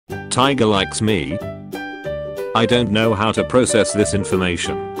tiger likes me? I don't know how to process this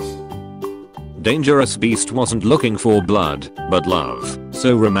information. Dangerous beast wasn't looking for blood, but love.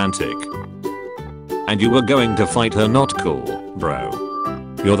 So romantic. And you were going to fight her? Not cool, bro.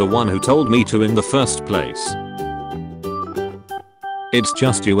 You're the one who told me to in the first place. It's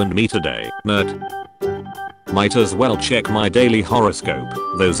just you and me today, nerd. Might as well check my daily horoscope,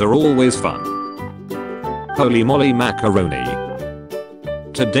 those are always fun. Holy moly macaroni.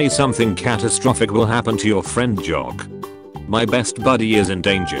 Today something catastrophic will happen to your friend Jock. My best buddy is in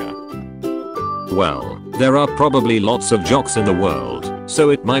danger. Well, there are probably lots of Jocks in the world, so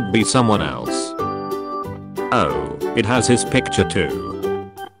it might be someone else. Oh, it has his picture too.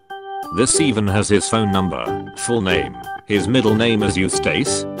 This even has his phone number, full name, his middle name is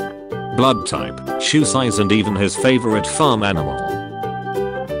Eustace, blood type, shoe size, and even his favorite farm animal.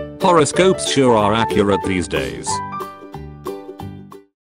 Horoscopes sure are accurate these days.